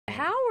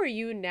are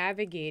you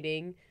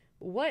navigating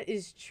what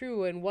is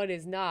true and what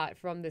is not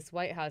from this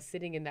White House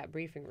sitting in that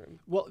briefing room?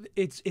 Well,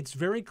 it's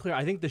very clear.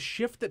 I think the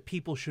shift that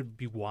people should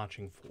be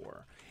watching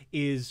for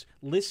is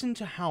listen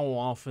to how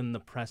often the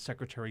press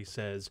secretary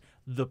says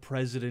the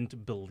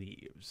president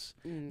believes.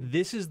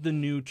 This is the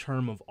new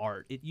term of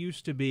art. It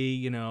used to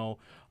be,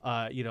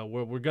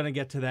 we're going to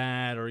get to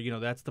that, or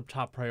that's the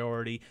top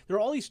priority. There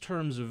are all these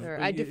terms of.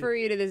 I defer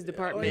you to this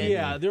department.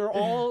 Yeah, there are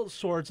all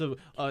sorts of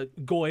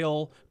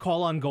Goyle,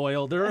 call on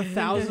Goyle. There are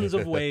thousands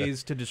of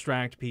ways to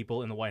distract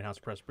people in the White House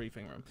press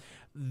briefing room.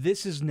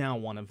 This is now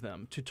one of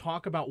them, to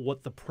talk about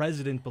what the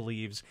president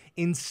believes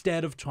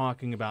instead of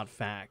talking about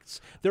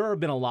facts. There have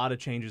been a lot of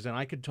changes, and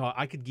I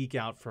could geek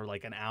out for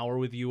like an hour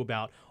with you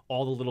about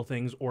all the little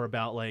things, or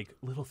about like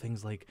little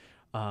things like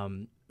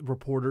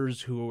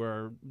reporters who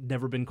are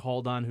never been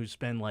called on, who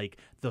spend like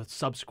the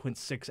subsequent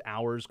 6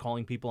 hours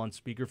calling people on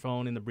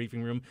speakerphone in the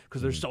briefing room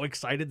because they're so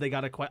excited they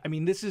got to. I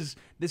mean, this is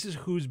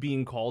who's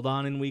being called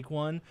on in week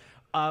one.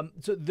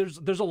 So there's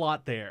a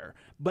lot there,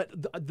 but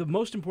the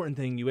most important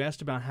thing you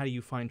asked about, how do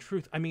you find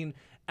truth? I mean,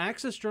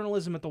 access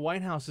journalism at the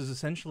White House is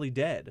essentially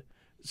dead.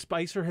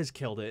 Spicer has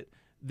killed it.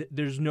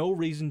 There's no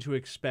reason to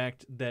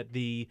expect that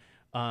the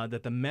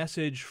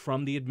message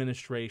from the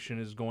administration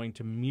is going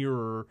to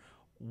mirror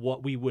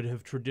what we would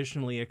have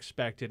traditionally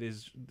expected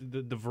is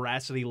the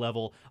veracity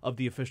level of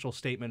the official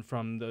statement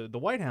from the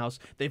White House.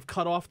 They've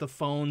cut off the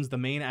phones. The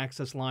main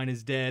access line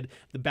is dead.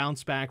 The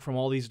bounce back from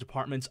all these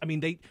departments. I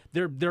mean,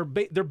 they're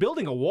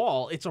building a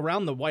wall. It's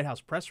around the White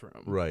House press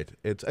room. Right.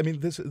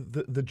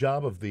 The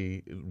job of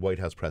the White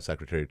House press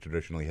secretary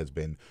traditionally has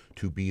been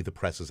to be the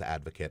press's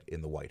advocate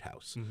in the White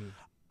House.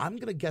 I'm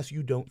going to guess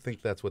you don't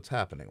think that's what's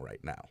happening right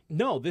now.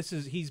 No,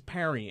 he's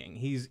parrying.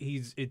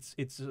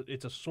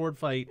 It's a sword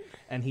fight,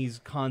 and he's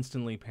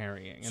constantly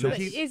parrying. And so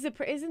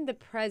isn't the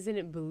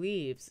president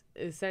believes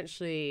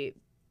essentially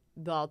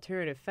the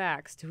alternative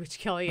facts to which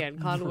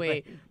Kellyanne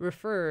Conway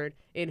referred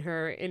in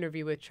her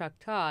interview with Chuck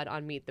Todd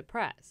on Meet the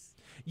Press?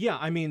 Yeah,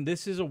 I mean,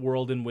 this is a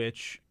world in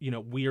which,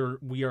 we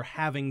are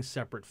having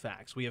separate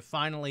facts. We have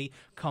finally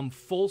come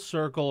full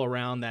circle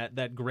around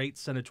that great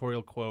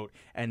senatorial quote,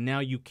 and now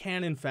you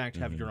can, in fact,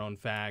 have your own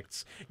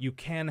facts. You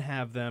can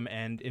have them,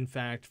 and, in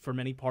fact, for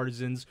many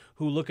partisans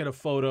who look at a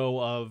photo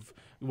of,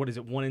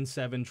 1 in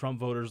 7 Trump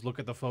voters look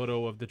at the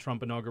photo of the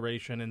Trump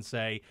inauguration and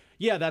say,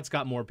 yeah, that's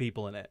got more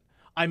people in it.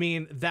 I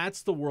mean,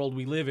 that's the world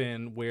we live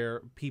in,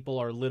 where people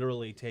are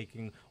literally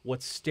taking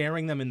what's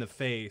staring them in the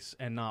face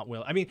and not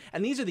will. I mean,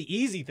 and these are the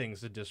easy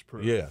things to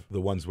disprove. Yeah, the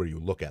ones where you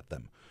look at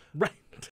them. Right.